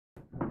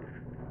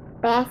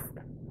best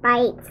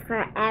bites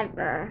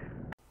forever.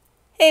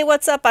 Hey,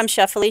 what's up? I'm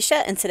Chef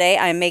Alicia, and today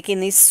I'm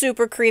making these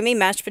super creamy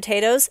mashed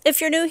potatoes.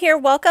 If you're new here,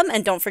 welcome,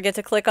 and don't forget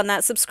to click on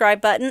that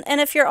subscribe button. And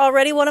if you're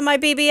already one of my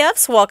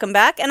BBFs, welcome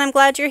back, and I'm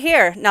glad you're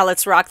here. Now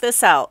let's rock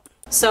this out.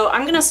 So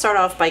I'm going to start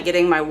off by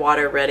getting my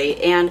water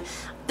ready, and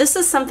this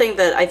is something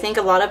that I think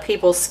a lot of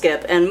people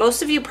skip, and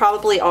most of you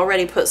probably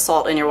already put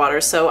salt in your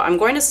water, so I'm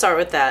going to start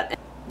with that.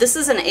 This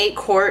is an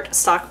 8-quart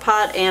stock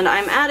pot, and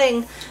I'm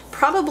adding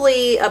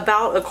probably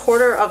about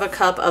 1/4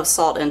 cup of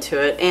salt into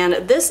it. And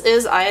this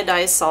is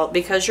iodized salt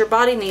because your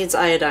body needs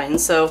iodine,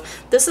 so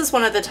this is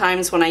one of the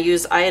times when I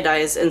use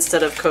iodized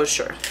instead of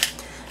kosher.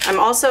 I'm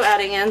also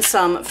adding in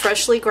some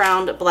freshly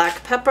ground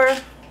black pepper,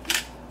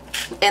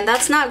 and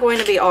that's not going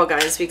to be all,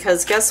 guys,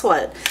 because guess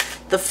what?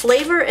 The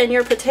flavor in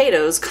your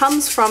potatoes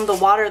comes from the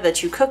water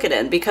that you cook it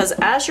in, because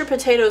as your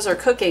potatoes are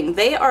cooking,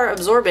 they are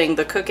absorbing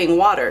the cooking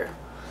water.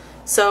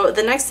 So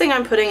the next thing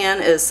I'm putting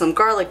in is some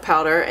garlic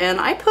powder, and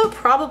I put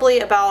probably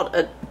about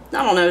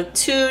I don't know,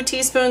 2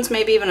 teaspoons,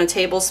 maybe even a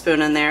tablespoon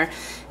in there.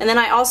 And then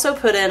I also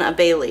put in a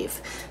bay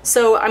leaf.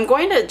 So I'm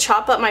going to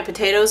chop up my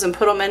potatoes and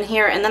put them in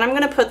here, and then I'm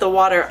going to put the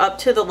water up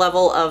to the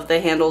level of the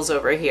handles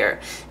over here.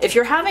 If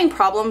you're having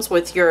problems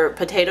with your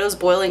potatoes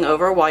boiling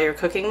over while you're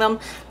cooking them,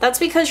 that's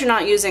because you're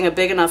not using a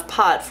big enough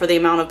pot for the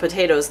amount of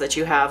potatoes that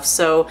you have.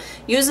 So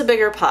use a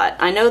bigger pot.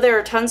 I know there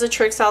are tons of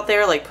tricks out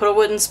there, like put a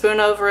wooden spoon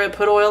over it,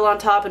 put oil on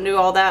top, and do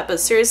all that, but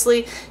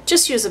seriously,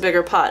 just use a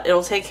bigger pot.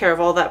 It'll take care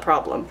of all that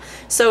problem.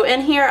 So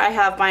in here I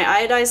have my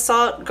iodized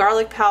salt,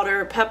 garlic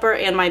powder, pepper,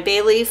 and my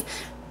bay leaf.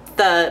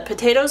 The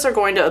potatoes are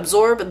going to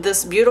absorb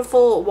this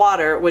beautiful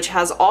water, which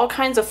has all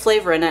kinds of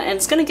flavor in it, and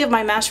it's going to give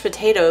my mashed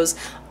potatoes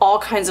all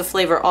kinds of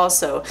flavor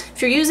also.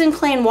 If you're using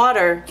plain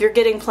water, you're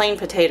getting plain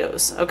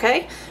potatoes,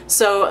 okay?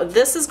 So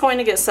this is going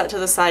to get set to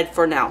the side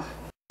for now.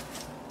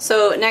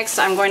 So next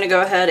I'm going to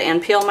go ahead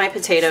and peel my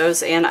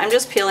potatoes, and I'm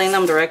just peeling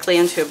them directly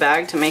into a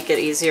bag to make it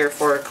easier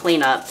for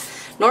cleanup.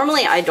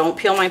 Normally I don't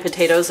peel my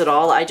potatoes at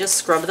all. I just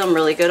scrub them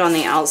really good on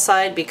the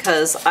outside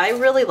because I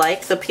really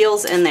like the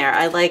peels in there.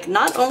 I like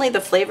not only the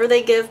flavor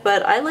they give,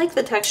 but I like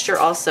the texture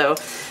also.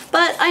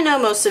 But I know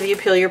most of you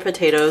peel your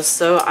potatoes,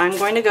 so I'm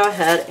going to go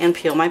ahead and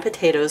peel my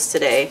potatoes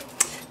today.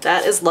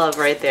 That is love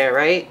right there,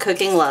 right?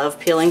 Cooking love,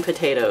 peeling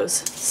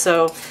potatoes.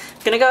 So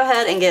I'm going to go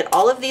ahead and get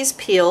all of these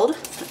peeled,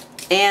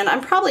 and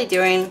I'm probably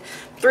doing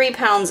 3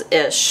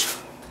 pounds-ish.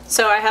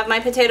 So I have my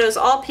potatoes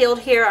all peeled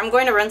here. I'm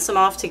going to rinse them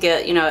off to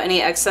get, you know,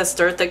 any excess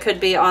dirt that could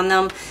be on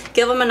them.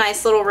 Give them a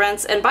nice little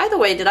rinse. And by the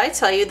way, did I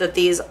tell you that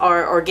these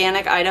are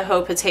organic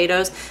Idaho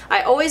potatoes?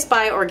 I always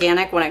buy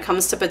organic when it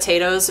comes to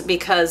potatoes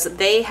because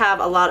they have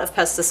a lot of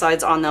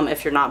pesticides on them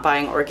if you're not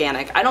buying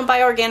organic. I don't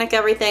buy organic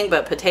everything,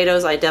 but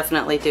potatoes I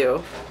definitely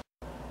do.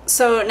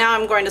 So now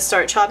I'm going to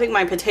start chopping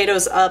my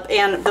potatoes up,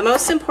 and the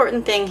most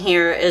important thing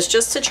here is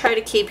just to try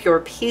to keep your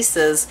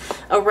pieces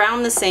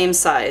around the same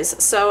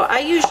size. So I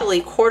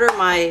usually quarter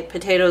my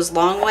potatoes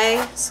long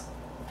ways,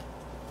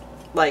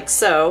 like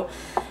so,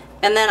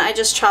 and then I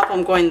just chop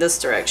them going this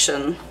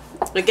direction.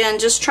 Again,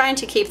 just trying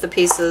to keep the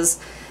pieces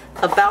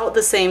about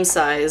the same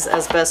size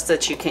as best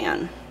that you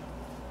can.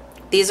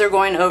 These are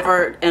going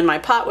over in my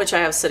pot, which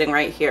I have sitting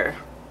right here.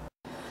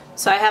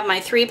 So I have my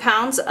 3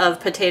 pounds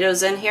of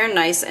potatoes in here,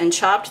 nice and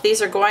chopped.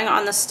 These are going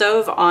on the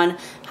stove on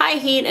high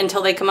heat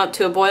until they come up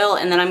to a boil,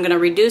 and then I'm going to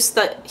reduce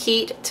the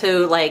heat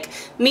to like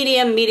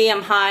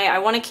medium high. I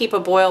want to keep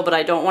a boil, but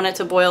I don't want it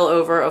to boil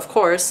over, of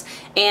course.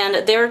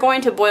 And they're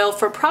going to boil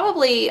for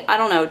probably, I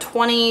don't know,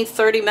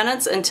 20-30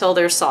 minutes until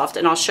they're soft,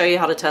 and I'll show you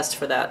how to test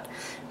for that.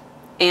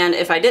 And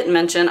if I didn't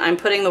mention, I'm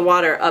putting the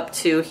water up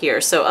to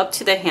here, so up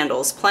to the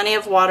handles. Plenty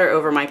of water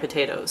over my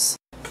potatoes.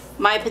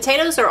 My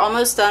potatoes are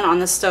almost done on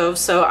the stove,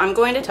 so I'm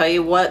going to tell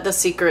you what the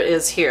secret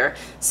is here.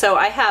 So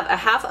I have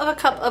 1/2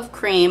 cup of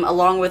cream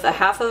along with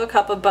 1/2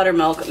 cup of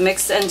buttermilk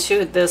mixed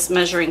into this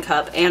measuring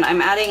cup, and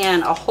I'm adding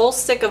in a whole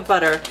stick of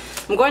butter.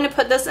 I'm going to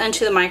put this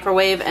into the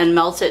microwave and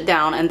melt it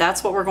down, and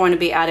that's what we're going to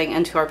be adding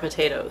into our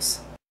potatoes.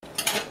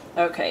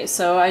 Okay,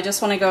 so I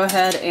just want to go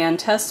ahead and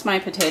test my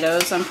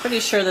potatoes. I'm pretty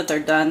sure that they're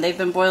done. They've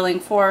been boiling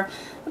for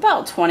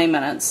about 20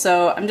 minutes.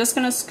 So I'm just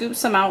going to scoop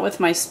some out with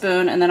my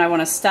spoon, and then I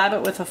want to stab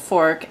it with a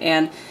fork,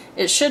 and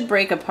it should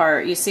break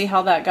apart. You see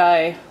how that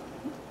guy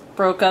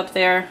broke up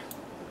there?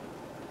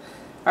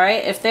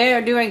 Alright, if they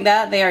are doing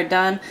that, they are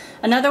done.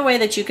 Another way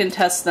that you can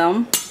test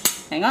them,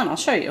 hang on, I'll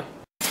show you.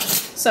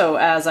 So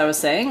as I was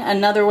saying,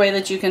 another way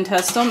that you can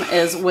test them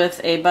is with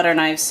a butter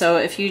knife. So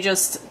if you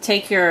just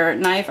take your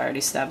knife, I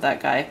already stabbed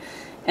that guy,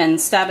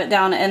 and stab it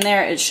down in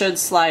there, it should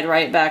slide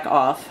right back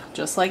off,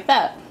 just like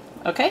that.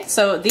 Okay,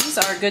 so these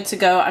are good to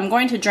go. I'm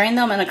going to drain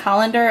them in a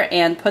colander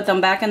and put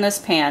them back in this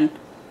pan.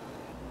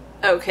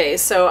 Okay,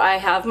 so I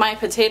have my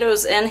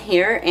potatoes in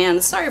here,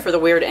 and sorry for the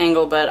weird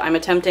angle, but I'm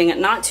attempting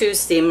not to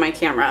steam my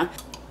camera.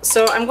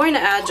 So I'm going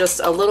to add just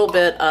a little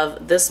bit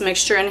of this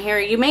mixture in here.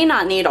 You may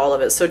not need all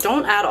of it, so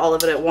don't add all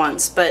of it at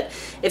once, but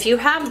if you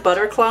have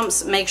butter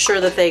clumps, make sure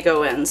that they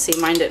go in. See,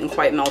 mine didn't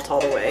quite melt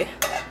all the way.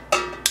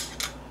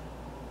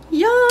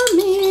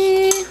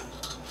 Yummy!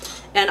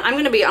 And I'm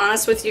going to be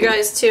honest with you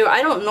guys too,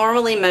 I don't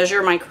normally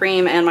measure my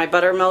cream and my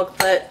buttermilk,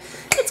 but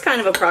it's kind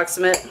of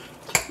approximate.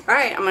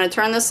 Alright, I'm going to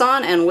turn this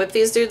on and whip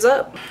these dudes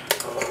up.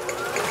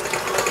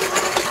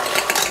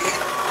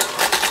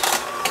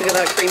 Look at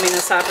that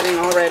creaminess happening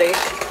already.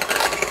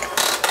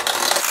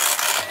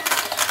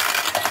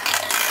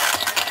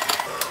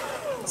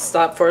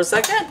 Stop for a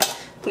second.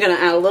 I'm going to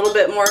add a little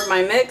bit more of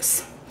my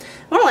mix.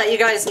 I want to let you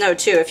guys know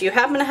too, if you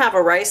happen to have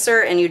a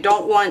ricer and you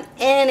don't want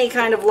any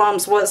kind of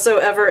lumps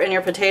whatsoever in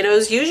your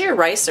potatoes, use your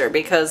ricer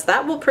because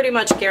that will pretty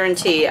much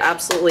guarantee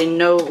absolutely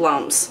no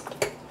lumps.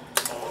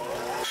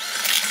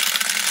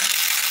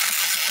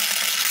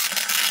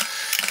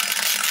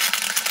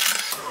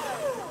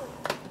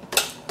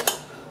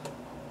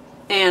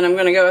 And I'm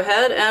going to go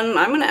ahead and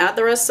I'm going to add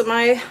the rest of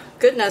my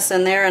goodness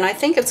in there, and I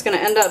think it's going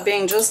to end up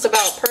being just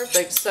about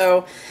perfect.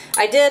 So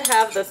I did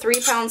have the 3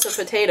 pounds of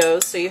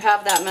potatoes, so you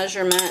have that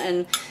measurement,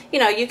 and you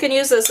know, you can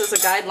use this as a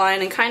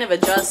guideline and kind of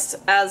adjust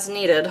as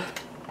needed.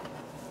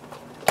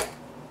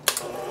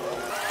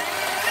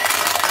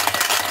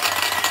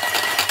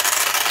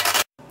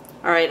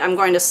 Alright, I'm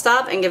going to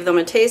stop and give them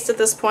a taste at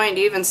this point.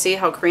 Do you even see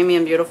how creamy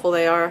and beautiful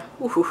they are?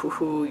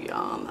 Ooh,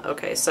 yum.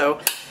 Okay, so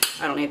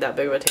I don't need that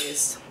big of a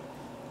taste.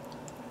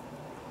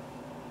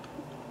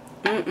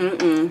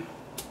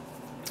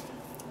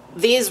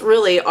 These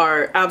really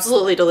are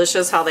absolutely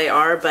delicious how they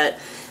are, but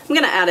I'm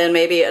going to add in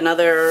maybe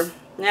another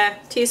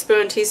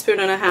teaspoon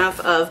and a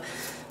half of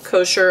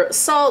kosher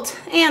salt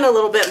and a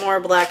little bit more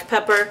black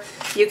pepper.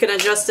 You can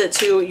adjust it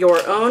to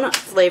your own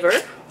flavor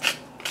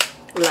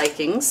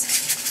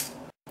likings.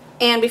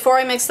 And before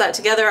I mix that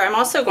together, I'm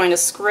also going to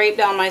scrape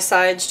down my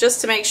sides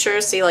just to make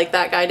sure, see, like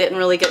that guy didn't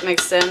really get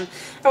mixed in.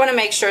 I want to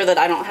make sure that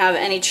I don't have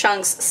any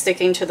chunks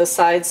sticking to the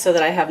sides so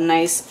that I have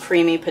nice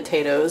creamy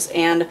potatoes.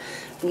 And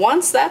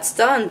once that's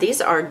done,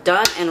 these are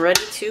done and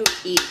ready to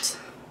eat.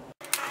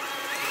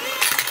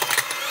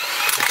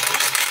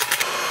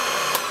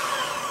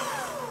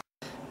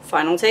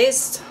 Final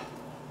taste.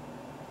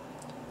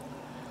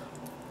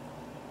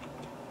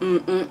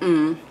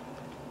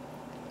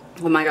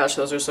 Oh my gosh,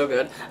 those are so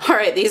good.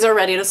 Alright, these are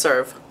ready to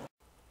serve.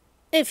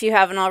 If you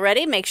haven't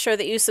already, make sure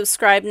that you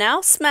subscribe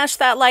now, smash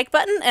that like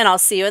button, and I'll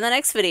see you in the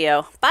next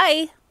video.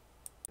 Bye!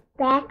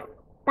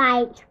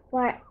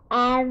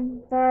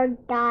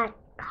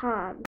 BackBitesForever.com